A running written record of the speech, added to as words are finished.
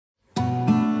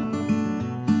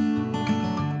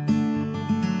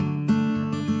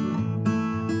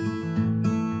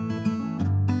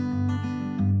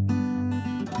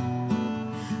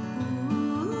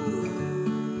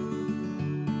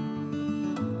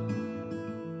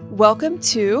Welcome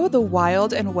to the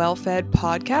Wild and Well-Fed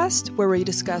podcast, where we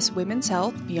discuss women's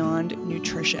health beyond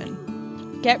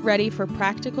nutrition. Get ready for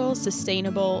practical,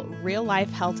 sustainable,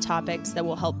 real-life health topics that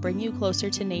will help bring you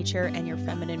closer to nature and your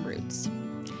feminine roots.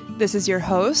 This is your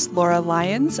host, Laura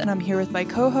Lyons, and I'm here with my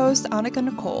co-host, Annika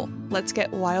Nicole. Let's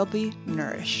get wildly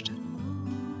nourished.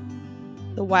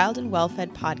 The Wild and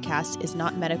Well-Fed podcast is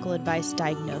not medical advice,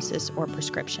 diagnosis, or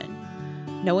prescription.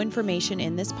 No information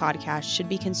in this podcast should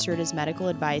be considered as medical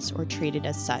advice or treated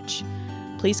as such.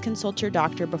 Please consult your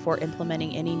doctor before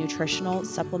implementing any nutritional,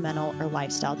 supplemental, or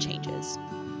lifestyle changes.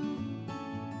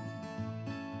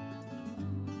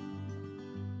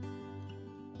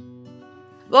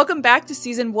 Welcome back to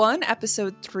Season 1,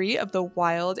 Episode 3 of the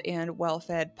Wild and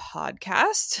Well-Fed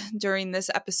podcast. During this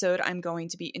episode, I'm going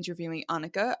to be interviewing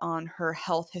Annika on her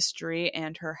health history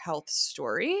and her health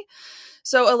story.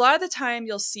 So a lot of the time,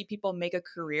 you'll see people make a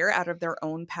career out of their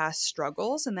own past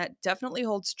struggles, and that definitely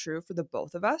holds true for the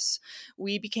both of us.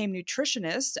 We became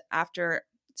nutritionists after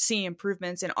seeing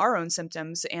improvements in our own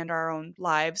symptoms and our own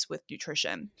lives with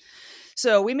nutrition.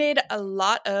 So we made a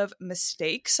lot of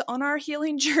mistakes on our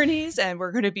healing journeys, and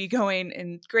we're going to be going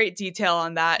in great detail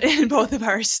on that in both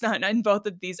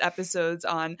of these episodes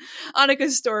on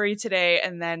Annika's story today.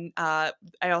 And then I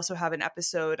also have an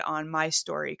episode on my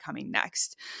story coming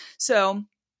next. So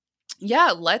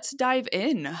yeah, let's dive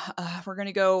in. We're going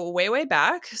to go way, way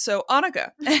back. So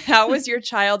Annika, how was your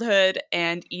childhood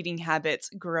and eating habits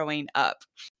growing up?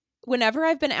 Whenever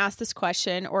I've been asked this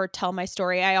question or tell my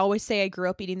story, I always say I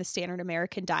grew up eating the standard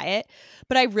American diet,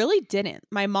 but I really didn't.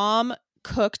 My mom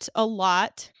cooked a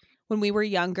lot when we were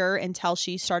younger until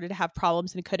she started to have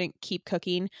problems and couldn't keep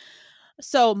cooking.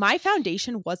 So my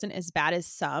foundation wasn't as bad as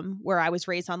some, where I was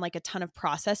raised on like a ton of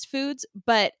processed foods.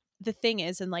 But the thing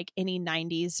is, and like any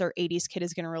 90s or 80s kid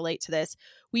is going to relate to this,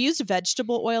 we used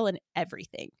vegetable oil in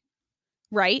everything,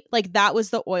 right? Like that was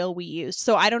the oil we used.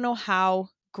 So I don't know how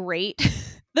great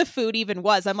the food even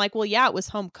was. I'm like, well, yeah, it was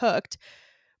home cooked,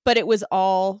 but it was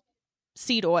all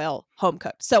seed oil, home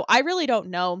cooked. So I really don't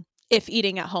know if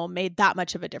eating at home made that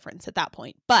much of a difference at that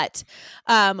point. But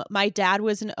my dad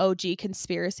was an OG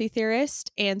conspiracy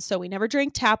theorist. And so we never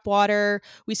drank tap water.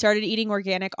 We started eating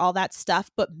organic, all that stuff.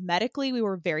 But medically, we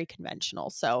were very conventional.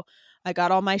 So I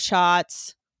got all my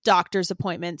shots, doctor's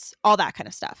appointments, all that kind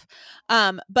of stuff.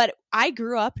 But I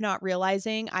grew up not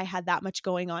realizing I had that much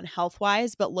going on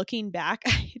health-wise, but looking back,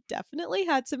 I definitely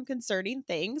had some concerning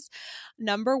things.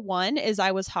 Number one is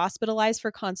I was hospitalized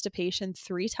for constipation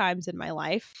 3 times in my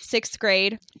life: 6th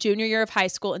grade, junior year of high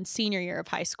school, and senior year of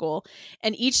high school.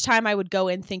 And each time I would go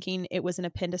in thinking it was an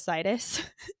appendicitis.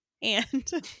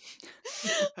 And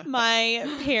my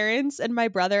parents and my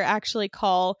brother actually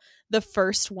call the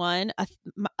first one a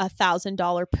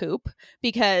 $1,000 poop,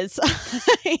 because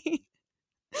I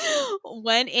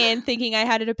went in thinking I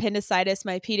had an appendicitis.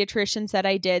 My pediatrician said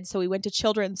I did. So we went to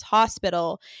Children's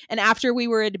Hospital. And after we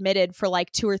were admitted for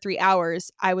like 2 or 3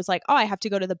 hours, I was like, oh, I have to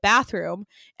go to the bathroom.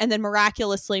 And then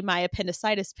miraculously, my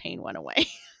appendicitis pain went away.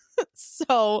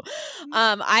 So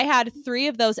I had 3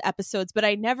 of those episodes, but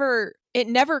it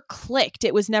never clicked.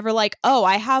 It was never like, oh,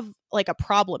 I have like a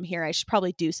problem here. I should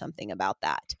probably do something about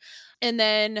that. And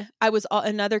then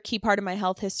another key part of my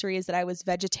health history is that I was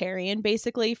vegetarian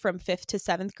basically from 5th to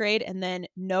 7th grade, and then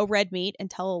no red meat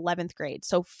until 11th grade.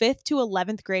 So 5th to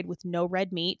 11th grade with no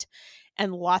red meat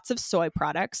and lots of soy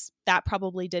products. That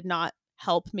probably did not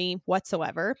help me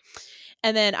whatsoever.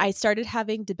 And then I started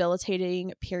having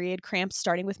debilitating period cramps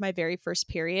starting with my very first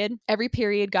period. Every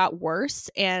period got worse,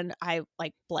 and I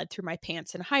like bled through my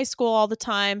pants in high school all the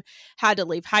time, had to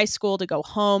leave high school to go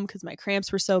home because my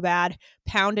cramps were so bad,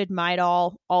 pounded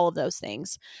Midol, all of those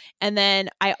things. And then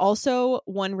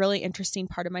one really interesting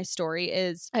part of my story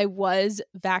is I was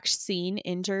vaccine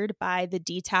injured by the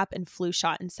DTaP and flu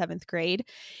shot in 7th grade.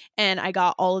 And I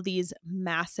got all of these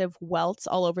massive welts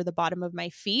all over the bottom of my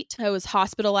feet. I was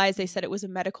hospitalized. They said it was a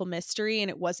medical mystery. And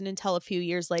it wasn't until a few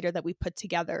years later that we put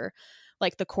together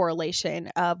like the correlation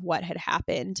of what had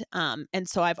happened. And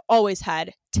so I've always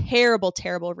had terrible,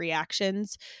 terrible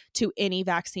reactions to any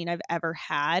vaccine I've ever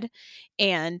had.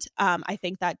 And I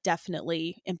think that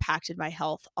definitely impacted my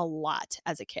health a lot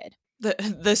as a kid.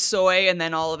 The soy, and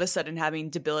then all of a sudden having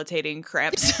debilitating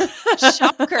cramps.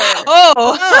 Shocker.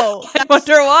 Oh, I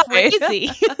wonder why. Crazy.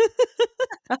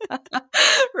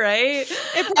 Right?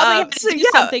 It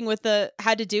probably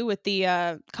had to do with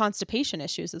the constipation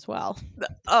issues as well.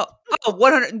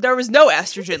 100. There was no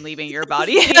estrogen leaving your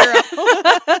body.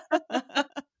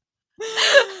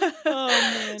 Oh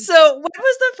man. So, when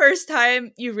was the first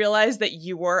time you realized that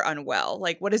you were unwell?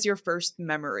 Like, what is your first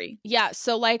memory? Yeah.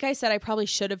 So, like I said, I probably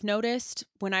should have noticed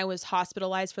when I was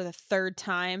hospitalized for the third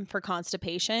time for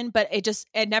constipation, but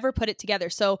it never put it together.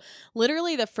 So,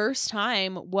 literally, the first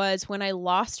time was when I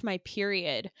lost my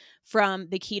period from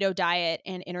the keto diet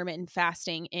and intermittent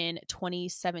fasting in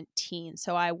 2017.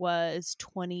 So, I was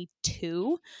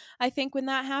 22, I think, when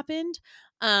that happened.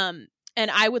 And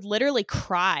I would literally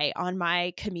cry on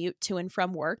my commute to and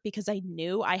from work because I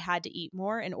knew I had to eat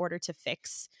more in order to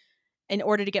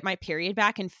get my period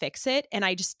back and fix it. And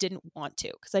I just didn't want to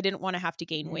because I didn't want to have to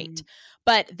gain weight.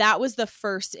 But that was the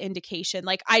first indication.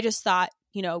 Like, I just thought,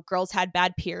 girls had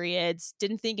bad periods,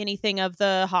 didn't think anything of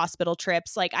the hospital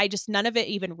trips. Like, none of it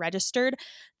even registered.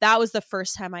 That was the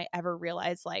first time I ever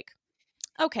realized, like,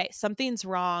 okay, something's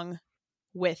wrong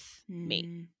with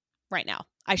me right now.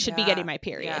 I should be getting my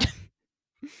period. Yeah.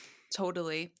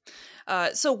 Totally.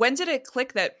 So when did it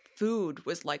click that food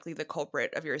was likely the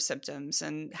culprit of your symptoms,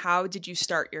 and how did you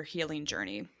start your healing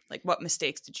journey? Like, what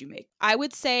mistakes did you make? I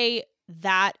would say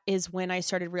that is when I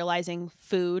started realizing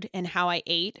food and how I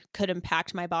ate could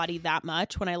impact my body that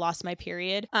much when I lost my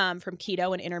period from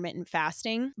keto and intermittent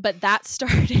fasting. But that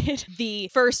started the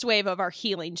first wave of our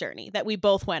healing journey that we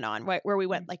both went on, right, where we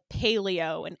went like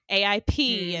paleo and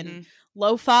AIP and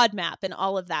low FODMAP and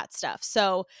all of that stuff.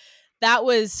 So that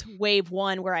was wave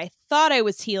one where I thought I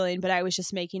was healing, but I was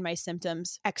just making my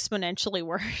symptoms exponentially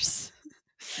worse.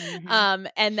 And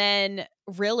then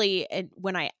really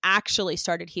when I actually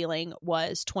started healing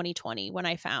was 2020 when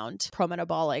I found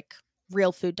pro-metabolic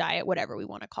real food diet, whatever we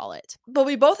want to call it. But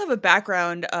we both have a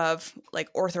background of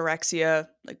like orthorexia,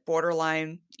 like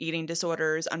borderline eating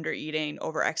disorders, under eating,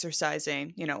 over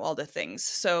exercising, all the things.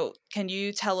 So can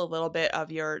you tell a little bit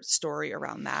of your story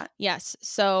around that? Yes.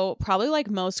 So probably like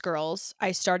most girls,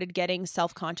 I started getting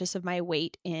self-conscious of my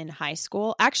weight in high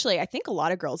school. Actually, I think a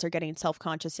lot of girls are getting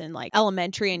self-conscious in like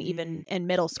elementary and even in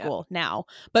middle school now.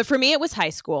 But for me, it was high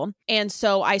school. And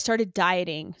so I started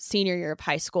dieting senior year of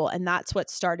high school. And that's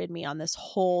what started me on this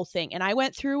whole thing. And I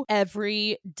went through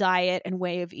every diet and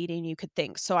way of eating you could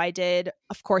think. So I did,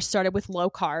 of course, started with low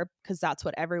carb because that's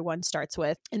what everyone starts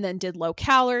with, and then did low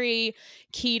calorie,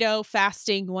 keto,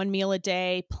 fasting, 1 meal a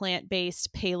day,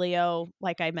 plant-based, paleo,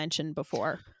 like I mentioned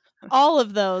before. All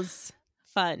of those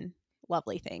fun,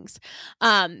 lovely things.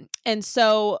 And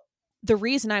so the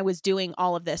reason I was doing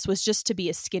all of this was just to be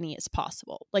as skinny as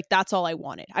possible. Like, that's all I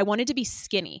wanted. I wanted to be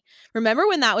skinny. Remember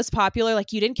when that was popular?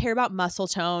 Like, you didn't care about muscle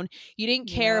tone. You didn't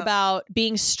care about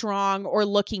being strong or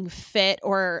looking fit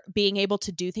or being able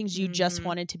to do things. You just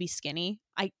wanted to be skinny.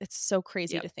 It's so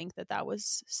crazy to think that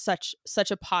was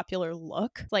such a popular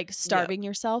look, like starving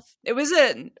yourself. It was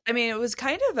it was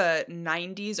kind of a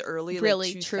 90s, early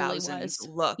really, like 2000s truly was.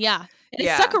 look. Yeah. And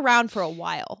it stuck around for a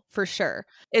while, for sure.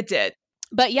 It did.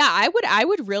 But yeah, I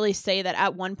would really say that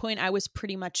at one point I was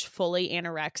pretty much fully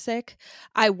anorexic.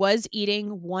 I was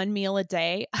eating 1 meal a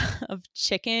day of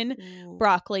chicken,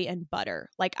 broccoli, and butter.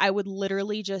 Like, I would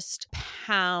literally just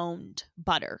pound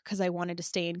butter because I wanted to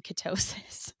stay in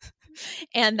ketosis.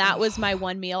 And that was my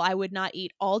one meal. I would not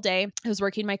eat all day. I was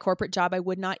working my corporate job. I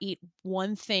would not eat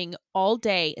one thing all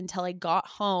day until I got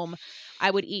home.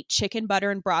 I would eat chicken,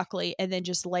 butter, and broccoli and then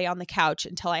just lay on the couch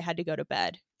until I had to go to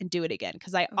bed and do it again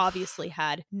because I obviously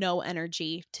had no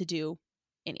energy to do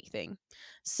anything.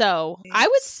 So I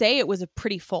would say it was a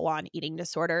pretty full-on eating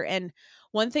disorder. And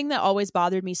one thing that always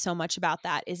bothered me so much about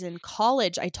that is in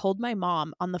college, I told my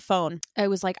mom on the phone, I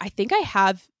was like, I think I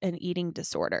have an eating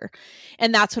disorder.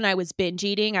 And that's when I was binge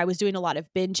eating. I was doing a lot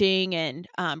of binging and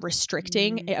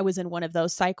restricting. I was in one of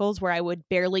those cycles where I would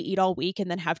barely eat all week and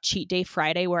then have cheat day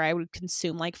Friday where I would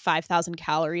consume like 5,000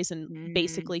 calories and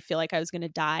basically feel like I was going to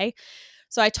die.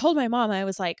 So I told my mom, I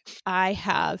was like, I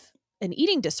have an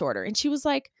eating disorder. And she was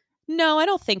like, no, I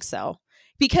don't think so.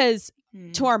 Because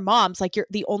to our moms, like, you're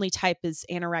the only type is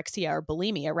anorexia or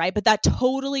bulimia, right? But that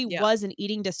totally was an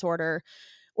eating disorder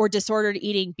or disordered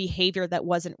eating behavior that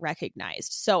wasn't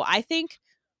recognized. So I think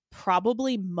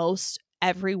probably most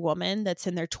every woman that's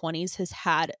in their 20s has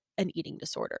had an eating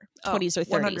disorder, 20s or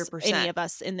 30s, 100%. Any of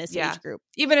us in this age group.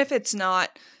 Even if it's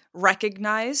not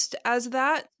recognized as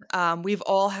that, we've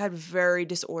all had very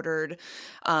disordered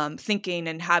thinking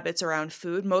and habits around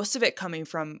food, most of it coming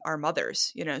from our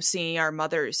mothers, seeing our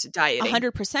mothers dieting.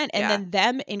 100%. And then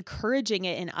them encouraging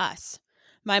it in us.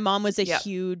 My mom was a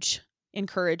huge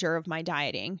encourager of my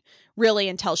dieting, really,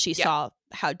 until she saw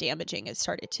how damaging it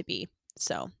started to be.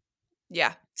 So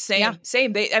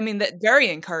same. That very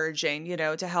encouraging,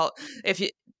 to help. If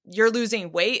you're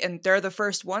losing weight and they're the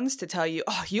first ones to tell you,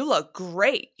 oh, you look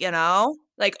great,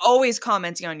 like always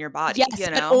commenting on your body,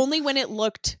 but only when it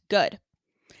looked good.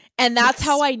 And that's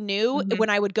how Yes. I knew Mhm. when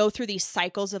I would go through these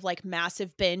cycles of like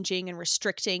massive binging and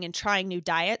restricting and trying new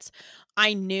diets,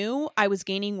 I knew I was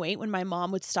gaining weight when my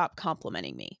mom would stop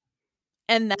complimenting me.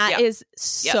 And that Yep. is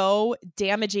Yep. so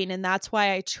damaging. And that's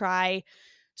why I try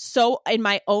so in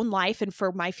my own life and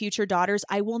for my future daughters,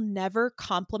 I will never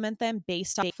compliment them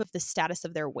based off of the status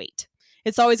of their weight.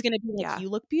 It's always going to be like, Yeah. you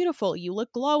look beautiful, you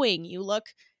look glowing, you look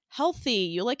healthy,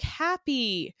 you look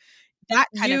happy, that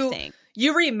kind of You thing.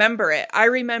 you remember it. I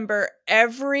remember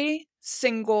every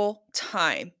single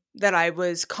time that I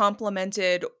was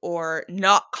complimented or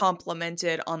not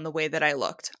complimented on the way that I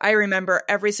looked. I remember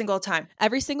every single time.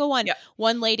 Every single one. Yep.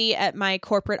 One lady at my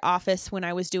corporate office when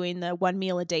I was doing the 1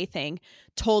 meal a day thing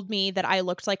told me that I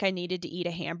looked like I needed to eat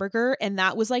a hamburger. And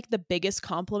that was like the biggest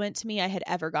compliment to me I had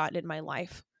ever gotten in my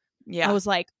life. I Yeah. was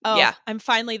like, oh, Yeah. I'm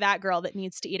finally that girl that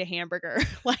needs to eat a hamburger.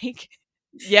 Like,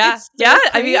 Yeah. it's Yeah. so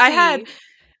I mean, crazy.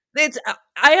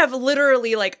 I have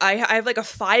literally like I have like a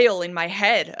file in my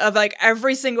head of like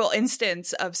every single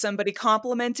instance of somebody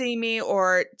complimenting me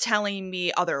or telling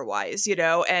me otherwise,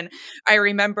 and I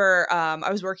remember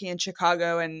I was working in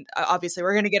Chicago, and obviously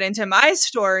we're going to get into my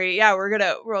story. Yeah,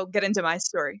 we'll get into my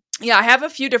story. Yeah, I have a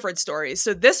few different stories.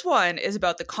 So this one is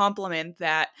about the compliment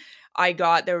that I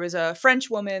got. There was a French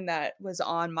woman that was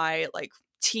on my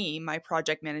team, my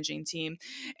project managing team,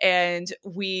 and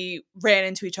we ran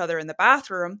into each other in the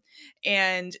bathroom,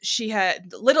 and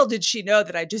little did she know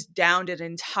that I just downed an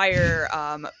entire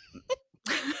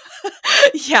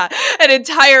yeah, an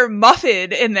entire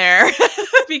muffin in there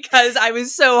because I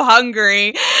was so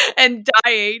hungry and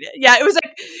dying. Yeah,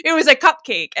 it was a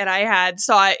cupcake, and I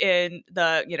saw it in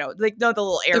the the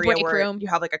little The area break where room. you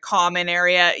have like a common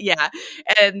area. Yeah,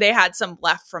 and they had some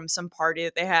left from some party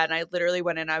that they had, and I literally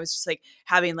went in. I was just like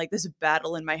having like this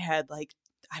battle in my head, like,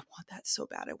 I want that so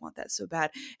bad. I want that so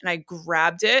bad. And I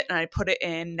grabbed it and I put it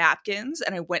in napkins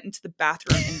and I went into the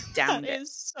bathroom and downed That it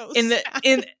is so in the sad.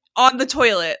 in on the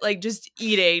toilet, like just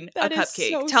eating a That is cupcake.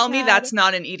 so Tell me sad. that's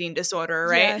not an eating disorder,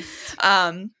 right?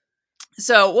 Yes.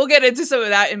 So we'll get into some of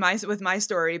that with my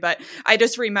story, but I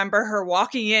just remember her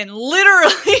walking in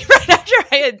literally right after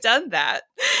I had done that.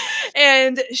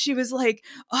 And she was like,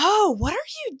 "Oh, what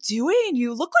are you doing?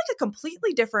 You look like a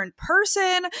completely different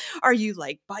person. Are you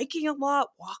like biking a lot,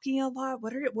 walking a lot?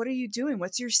 What are you doing?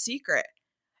 What's your secret?"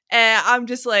 And I'm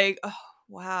just like, "Oh,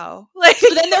 wow." Like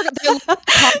So then they're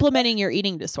complimenting your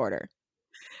eating disorder.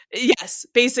 Yes,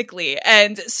 basically.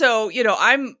 And so,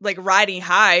 I'm like riding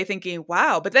high thinking,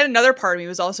 wow. But then another part of me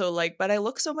was also like, but I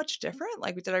look so much different.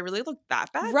 Like, did I really look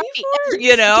that bad Right. before?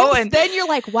 Yes. And Then you're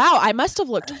like, wow, I must have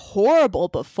looked horrible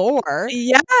before.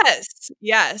 yes,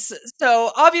 yes.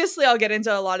 So obviously I'll get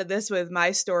into a lot of this with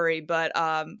my story, but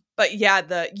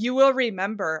yeah, you will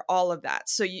remember all of that.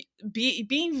 So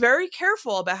being very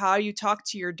careful about how you talk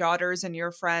to your daughters and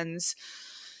your friends.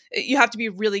 You have to be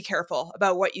really careful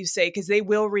about what you say because they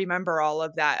will remember all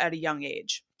of that at a young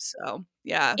age. So,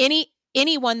 yeah.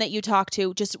 Anyone that you talk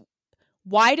to, just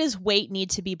why does weight need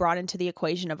to be brought into the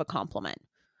equation of a compliment?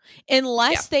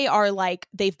 Unless they are like,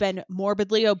 they've been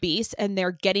morbidly obese and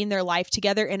they're getting their life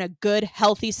together in a good,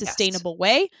 healthy, sustainable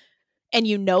way, and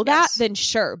that, then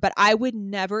sure. But I would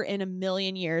never in a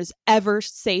million years ever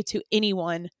say to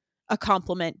anyone a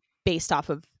compliment based off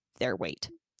of their weight.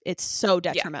 It's so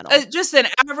detrimental. Yeah. Just an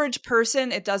average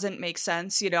person, it doesn't make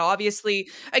sense. Obviously,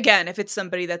 again, if it's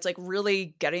somebody that's like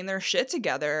really getting their shit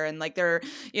together and like they're,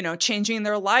 changing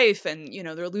their life and,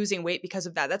 they're losing weight because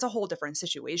of that, that's a whole different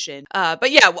situation. But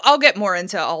yeah, I'll get more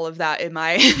into all of that in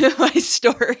my my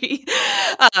story.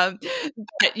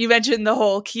 But you mentioned the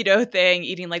whole keto thing,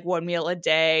 eating like 1 meal a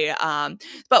day.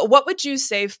 But what would you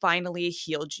say finally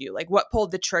healed you? Like what pulled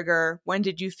the trigger? When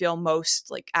did you feel most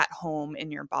like at home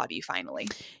in your body finally?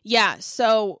 Yeah.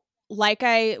 So, like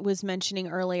I was mentioning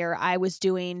earlier, I was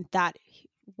doing that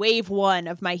wave 1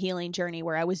 of my healing journey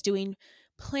where I was doing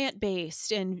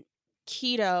plant-based and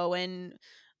keto and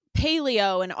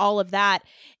paleo and all of that.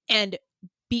 And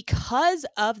because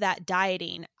of that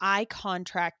dieting, I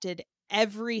contracted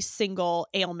every single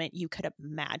ailment you could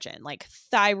imagine, like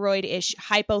thyroid-ish,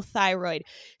 hypothyroid,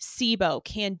 SIBO,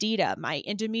 candida. My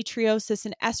endometriosis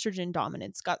and estrogen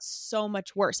dominance got so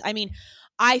much worse. I mean,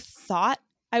 I thought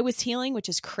I was healing, which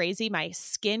is crazy. My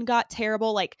skin got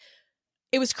terrible. Like,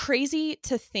 it was crazy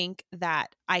to think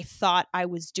that I thought I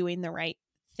was doing the right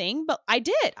thing, but I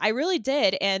did. I really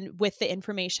did. And with the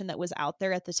information that was out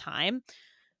there at the time,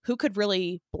 who could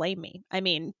really blame me? I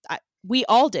mean, we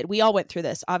all did. We all went through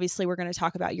this. Obviously, we're going to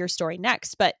talk about your story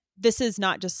next, but this is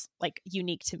not just like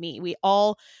unique to me. We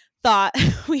all thought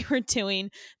we were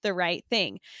doing the right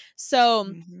thing. So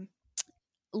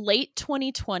late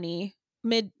 2020,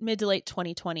 mid to late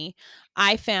 2020,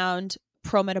 I found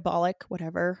Prometabolic,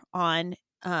 whatever, on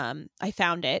I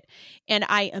found it, and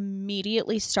I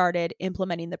immediately started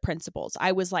implementing the principles.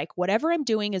 I was like, whatever I'm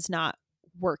doing is not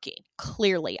working.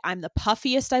 Clearly, I'm the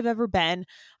puffiest I've ever been.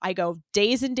 I go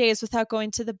days and days without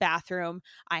going to the bathroom.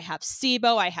 I have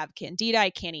SIBO, I have candida. I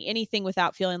can't eat anything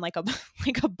without feeling like a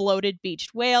like a bloated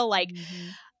beached whale. Like,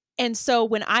 and so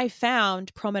when I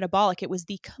found Prometabolic, it was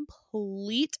the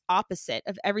complete opposite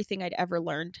of everything I'd ever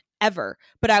learned, ever.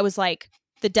 But I was like,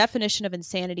 the definition of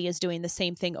insanity is doing the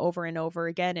same thing over and over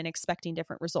again and expecting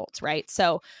different results, right?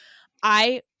 So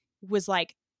I was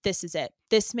like, this is it.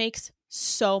 This makes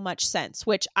so much sense,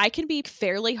 which I can be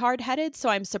fairly hard-headed. So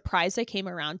I'm surprised I came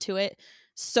around to it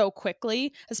so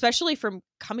quickly, especially from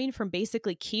coming from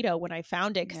basically keto when I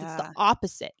found it, because it's the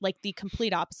opposite, like the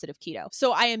complete opposite of keto.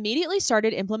 So I immediately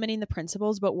started implementing the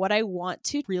principles, but what I want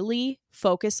to really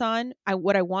focus on,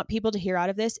 what I want people to hear out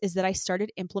of this is that I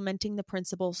started implementing the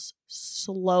principles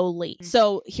slowly.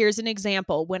 So here's an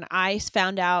example. When I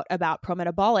found out about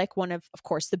Prometabolic, one of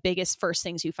course, the biggest first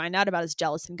things you find out about is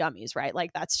gelatin gummies, right?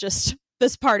 Like that's just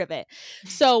this part of it.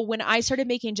 So when I started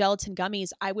making gelatin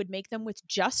gummies, I would make them with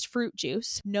just fruit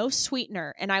juice, no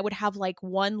sweetener, and I would have like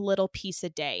one little piece a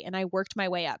day, and I worked my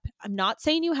way up. I'm not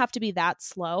saying you have to be that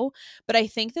slow, but I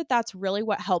think that that's really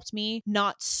what helped me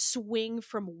not swing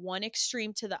from one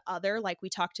extreme to the other, like we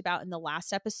talked about in the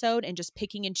last episode, and just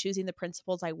picking and choosing the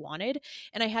principles I wanted.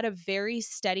 And I had a very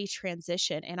steady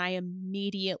transition, and I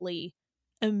immediately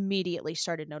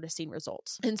started noticing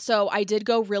results. And so I did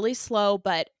go really slow,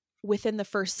 but within the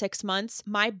first 6 months,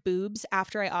 my boobs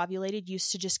after I ovulated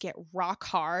used to just get rock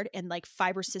hard and like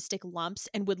fibrocystic lumps,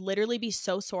 and would literally be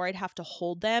so sore I'd have to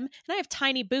hold them. And I have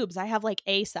tiny boobs. I have like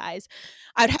A size.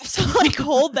 I'd have to like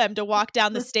hold them to walk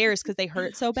down the stairs because they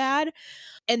hurt so bad.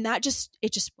 And it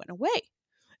just went away.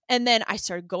 And then I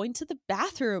started going to the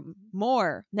bathroom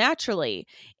more naturally,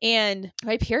 and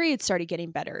my period started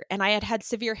getting better, and I had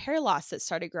severe hair loss that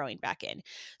started growing back in.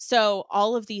 So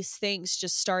all of these things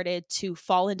just started to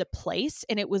fall into place.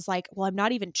 And it was like, well, I'm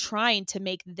not even trying to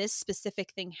make this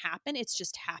specific thing happen. It's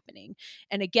just happening.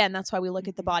 And again, that's why we look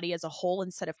at the body as a whole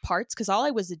instead of parts, because all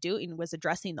I was doing was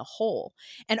addressing the whole.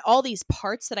 And all these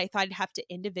parts that I thought I'd have to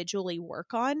individually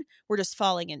work on were just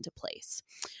falling into place.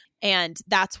 And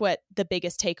that's what the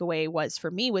biggest takeaway was for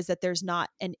me, was that there's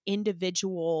not an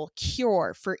individual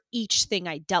cure for each thing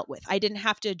I dealt with. I didn't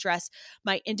have to address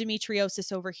my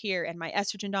endometriosis over here, and my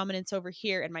estrogen dominance over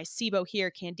here, and my SIBO here,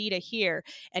 candida here,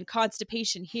 and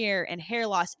constipation here, and hair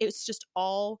loss. It's just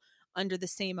all under the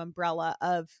same umbrella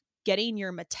of getting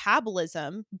your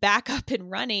metabolism back up and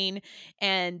running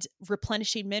and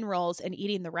replenishing minerals and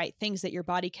eating the right things that your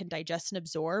body can digest and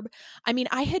absorb. I mean,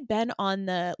 I had been on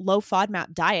the low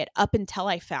FODMAP diet up until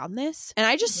I found this, and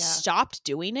I just stopped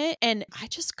doing it, and I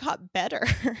just got better.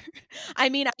 I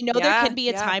mean, I know there can be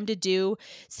a time to do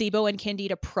SIBO and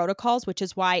candida protocols, which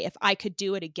is why if I could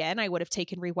do it again, I would have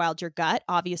taken Rewild Your Gut.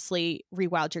 Obviously,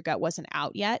 Rewild Your Gut wasn't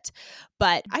out yet,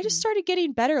 but I just started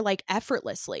getting better like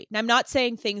effortlessly. And I'm not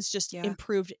saying things just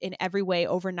improved in every way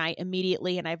overnight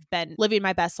immediately, and I've been living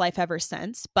my best life ever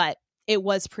since, but it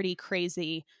was pretty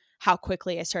crazy how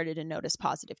quickly I started to notice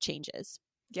positive changes.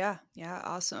 Yeah.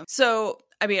 Awesome. So,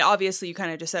 I mean, obviously you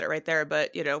kind of just said it right there,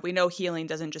 but we know healing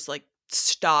doesn't just like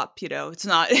stop,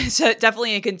 it's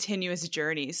definitely a continuous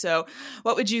journey. So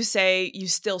what would you say you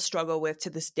still struggle with to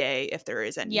this day, if there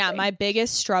is anything? Yeah, my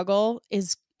biggest struggle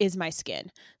is my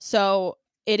skin. So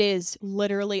it is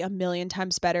literally a million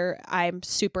times better. I'm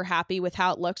super happy with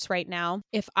how it looks right now.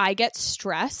 If I get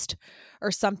stressed or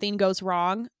something goes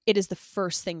wrong, it is the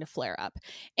first thing to flare up.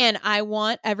 And I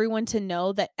want everyone to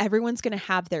know that everyone's going to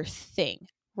have their thing,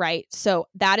 right? So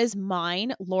that is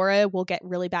mine. Laura will get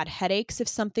really bad headaches if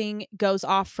something goes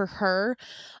off for her.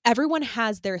 Everyone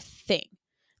has their thing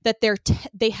that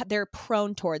they're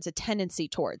prone towards, a tendency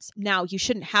towards. Now, you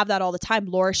shouldn't have that all the time.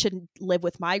 Laura shouldn't live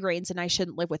with migraines, and I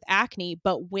shouldn't live with acne.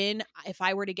 But if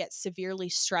I were to get severely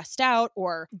stressed out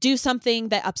or do something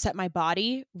that upset my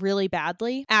body really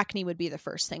badly, acne would be the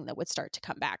first thing that would start to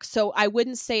come back. So I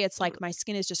wouldn't say it's like my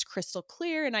skin is just crystal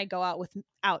clear and I go out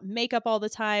without makeup all the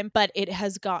time, but it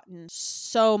has gotten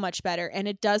so much better, and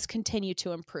it does continue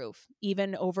to improve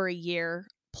even over a year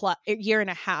and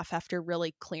a half after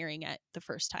really clearing it the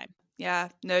first time. Yeah,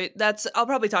 no, I'll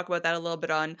probably talk about that a little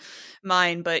bit on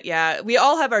mine, but yeah, we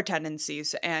all have our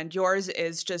tendencies, and yours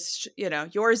is just,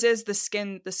 yours is the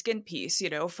skin piece.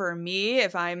 For me,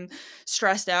 if I'm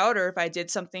stressed out or if I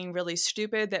did something really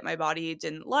stupid that my body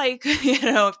didn't like,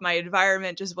 if my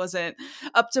environment just wasn't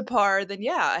up to par, then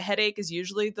yeah, a headache is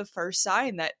usually the first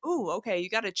sign that, ooh, okay, you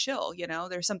got to chill,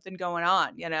 there's something going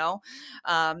on,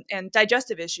 and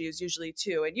digestive issues usually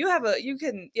too. And you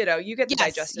get the Yes,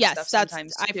 digestive stuff yes, that's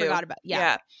sometimes I too. forgot about. Yeah.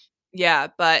 Yeah. Yeah,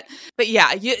 but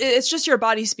yeah, it's just your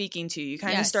body speaking to you. You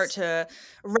kind of start Yes. to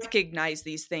recognize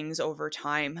these things over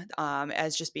time,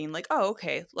 as just being like, oh,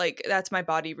 okay, like that's my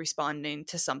body responding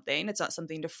to something. It's not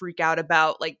something to freak out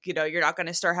about. Like, you're not going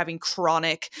to start having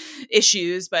chronic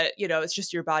issues, but it's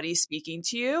just your body speaking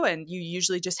to you, and you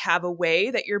usually just have a way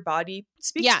that your body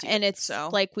speaks Yeah, to you. and it's So,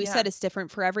 like we yeah. said, it's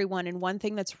different for everyone. And one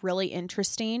thing that's really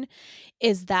interesting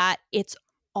is that it's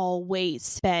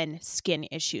always been skin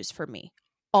issues for me.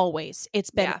 Always. It's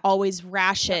been Yeah. always Yep.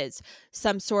 rashes,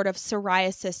 some sort of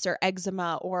psoriasis or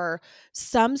eczema or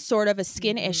some sort of a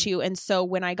skin Mhm. issue. And so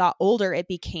when I got older, it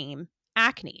became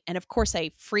acne. And of course, I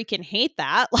freaking hate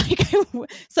that. Like,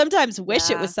 sometimes wish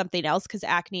it was Yeah. something else because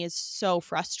acne is so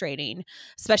frustrating,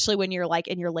 especially when you're like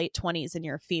in your late 20s and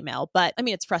you're a female. But I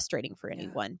mean, it's frustrating for Yeah.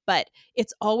 anyone, but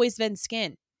it's always been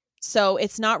skin. So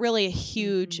it's not really a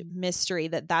huge Mhm. mystery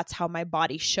that that's how my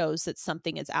body shows that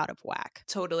something is out of whack.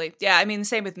 Totally. Yeah, I mean, the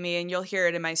same with me, and you'll hear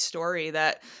it in my story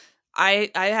that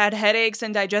I had headaches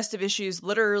and digestive issues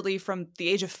literally from the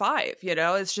age of 5.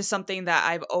 It's just something that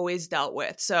I've always dealt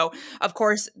with. So of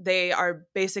course they are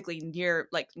basically near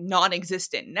like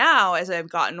non-existent now as I've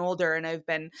gotten older and I've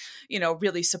been,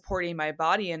 really supporting my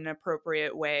body in an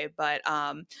appropriate way. But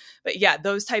yeah,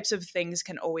 those types of things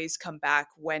can always come back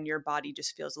when your body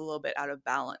just feels a little bit out of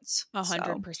balance. So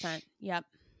 100%. Yep.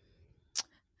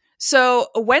 So,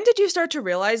 when did you start to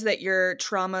realize that your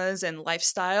traumas and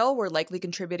lifestyle were likely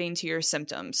contributing to your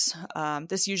symptoms?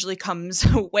 This usually comes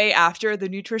way after the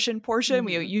nutrition portion.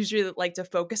 We Hmm. usually like to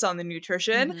focus on the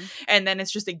nutrition, Hmm. and then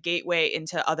it's just a gateway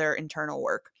into other internal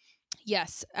work.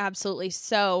 Yes, absolutely.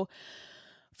 So,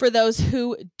 for those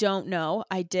who don't know,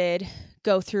 I did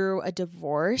go through a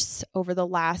divorce over the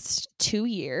last 2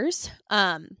 years.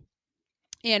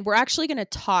 And we're actually going to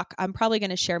talk. I'm probably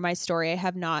going to share my story. I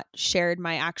have not shared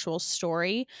my actual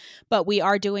story, but we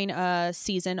are doing a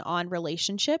season on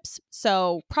relationships.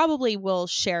 So probably we'll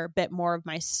share a bit more of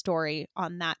my story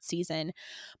on that season.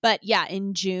 But yeah,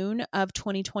 in June of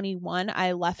 2021,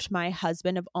 I left my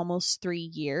husband of almost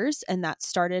 3 years, and that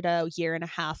started a 1.5 year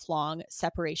long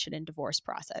separation and divorce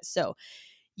process. So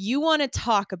you want to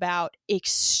talk about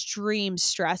extreme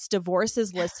stress. Divorce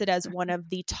is listed as one of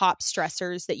the top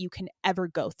stressors that you can ever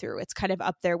go through. It's kind of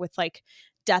up there with like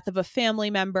death of a family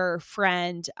member or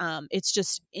friend. It's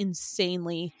just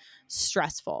insanely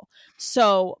stressful.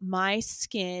 So my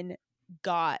skin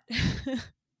got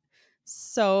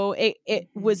so it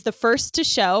Mhm. was the first to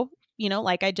show,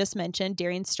 like I just mentioned,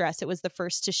 during stress, it was the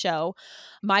first to show.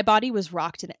 My body was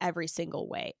rocked in every single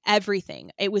way,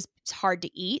 everything. It was hard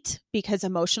to eat because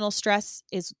emotional stress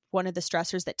is one of the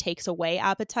stressors that takes away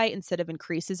appetite instead of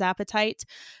increases appetite.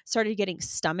 Started getting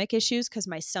stomach issues because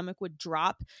my stomach would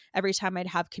drop every time I'd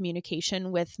have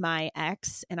communication with my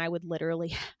ex, and I would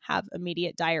literally have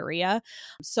immediate diarrhea.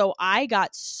 So I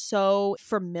got so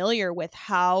familiar with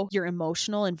how your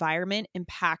emotional environment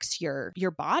impacts your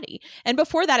body. And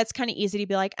before that, it's kind of easy to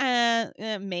be like,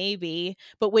 maybe.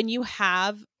 But when you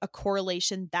have a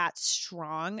correlation that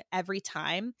strong every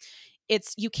time,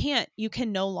 you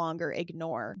can no longer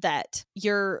ignore that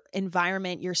your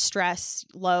environment, your stress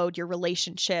load, your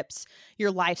relationships,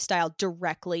 your lifestyle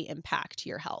directly impact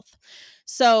your health.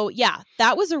 So yeah,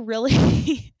 that was a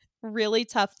really really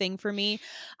tough thing for me.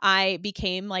 I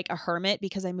became like a hermit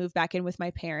because I moved back in with my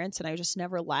parents and I just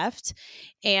never left.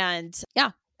 And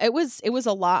yeah, it was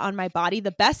a lot on my body.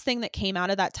 The best thing that came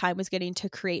out of that time was getting to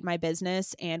create my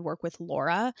business and work with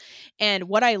Laura. And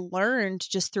what I learned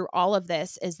just through all of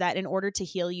this is that in order to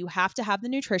heal, you have to have the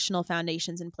nutritional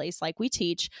foundations in place like we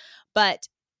teach, but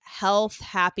health,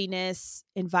 happiness,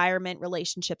 environment,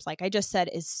 relationships, like I just said,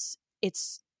 it's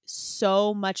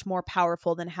so much more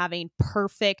powerful than having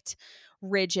perfect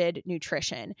rigid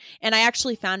nutrition. And I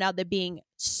actually found out that being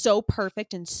so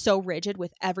perfect and so rigid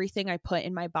with everything I put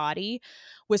in my body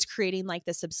was creating like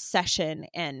this obsession,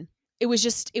 and it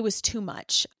was too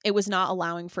much. It was not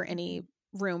allowing for any Mhm.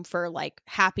 room for like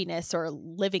happiness or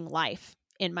living life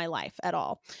in my life at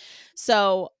all.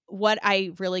 So what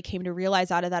I really came to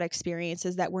realize out of that experience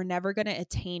is that we're never going to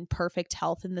attain perfect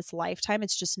health in this lifetime.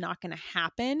 It's just not going to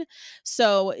happen.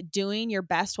 So doing your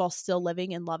best while still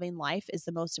living and loving life is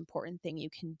the most important thing you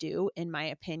can do, in my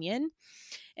opinion.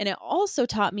 And it also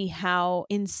taught me how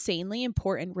insanely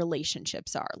important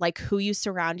relationships are, like who you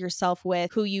surround yourself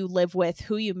with, who you live with,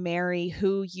 who you marry,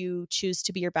 who you choose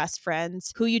to be your best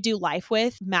friends, who you do life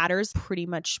with matters pretty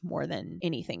much more than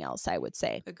anything else, I would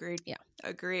say. Agreed. Yeah.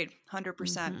 Agreed. 100%.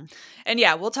 Mm-hmm. And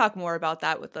yeah, we'll talk more about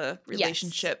that with the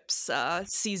relationships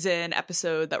Yes. season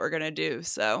episode that we're going to do.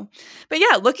 So, but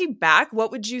yeah, looking back,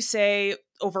 what would you say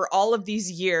over all of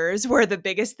these years were the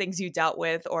biggest things you dealt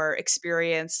with or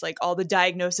experienced, like all the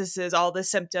diagnoses, all the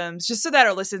symptoms, just so that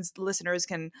our listeners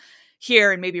can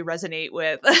hear and maybe resonate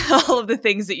with all of the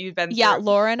things that you've been through? Yeah,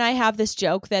 Laura and I have this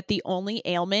joke that the only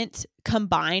ailment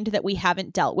combined that we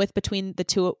haven't dealt with between the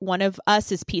two, one of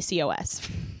us, is PCOS.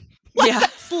 Yeah,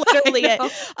 that's literally it.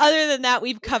 Other than that,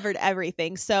 we've covered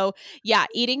everything. So yeah,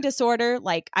 eating disorder,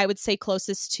 like I would say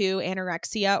closest to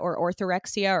anorexia or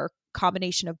orthorexia, or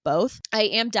combination of both. I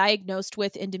am diagnosed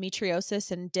with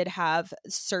endometriosis and did have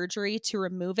surgery to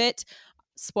remove it.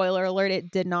 Spoiler alert,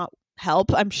 it did not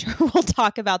help. I'm sure we'll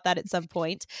talk about that at some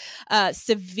point.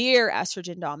 Severe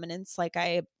estrogen dominance, like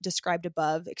I described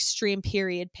above, extreme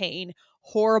period pain,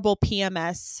 horrible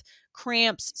PMS,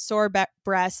 cramps, sore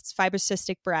breasts,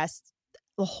 fibrocystic breasts,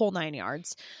 the whole 9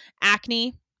 yards.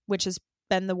 Acne, which has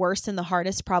been the worst and the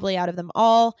hardest probably out of them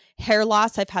all. Hair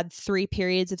loss. I've had 3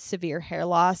 periods of severe hair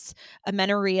loss.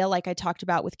 Amenorrhea, like I talked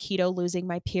about with keto, losing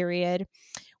my period.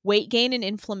 Weight gain and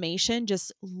inflammation,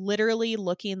 just literally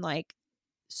looking like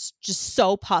just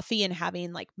so puffy and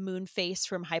having like moon face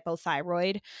from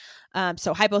hypothyroid.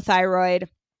 So hypothyroid.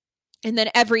 And then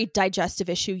every digestive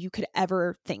issue you could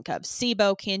ever think of: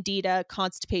 SIBO, candida,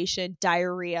 constipation,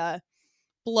 diarrhea,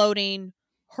 bloating,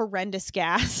 horrendous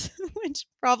gas, which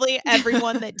probably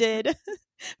everyone that did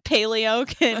paleo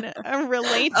can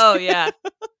relate Oh, to. yeah.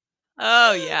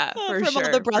 Oh, yeah, for From sure.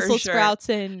 all the Brussels sprouts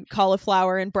and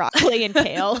cauliflower and broccoli and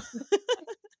kale.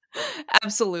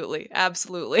 Absolutely.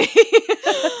 Absolutely.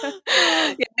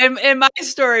 Yeah, and my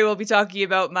story, we'll be talking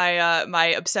about my my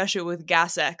obsession with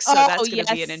Gas X. So that's going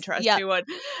to be an interesting one.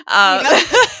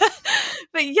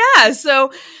 But yeah,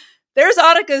 so there's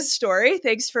Annika's story.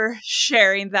 Thanks for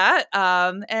sharing that.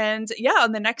 And yeah,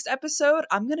 on the next episode,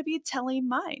 I'm going to be telling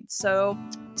mine. So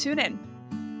tune in.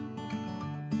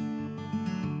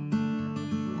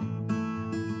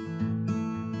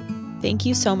 Thank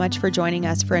you so much for joining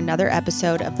us for another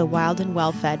episode of the Wild and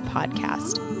Well Fed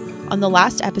podcast. On the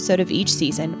last episode of each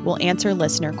season, we'll answer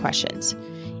listener questions.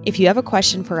 If you have a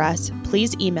question for us,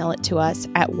 please email it to us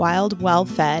at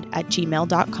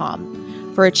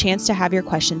wildwellfed@gmail.com for a chance to have your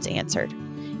questions answered.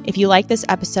 If you like this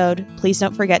episode, please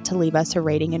don't forget to leave us a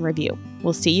rating and review.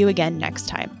 We'll see you again next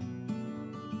time.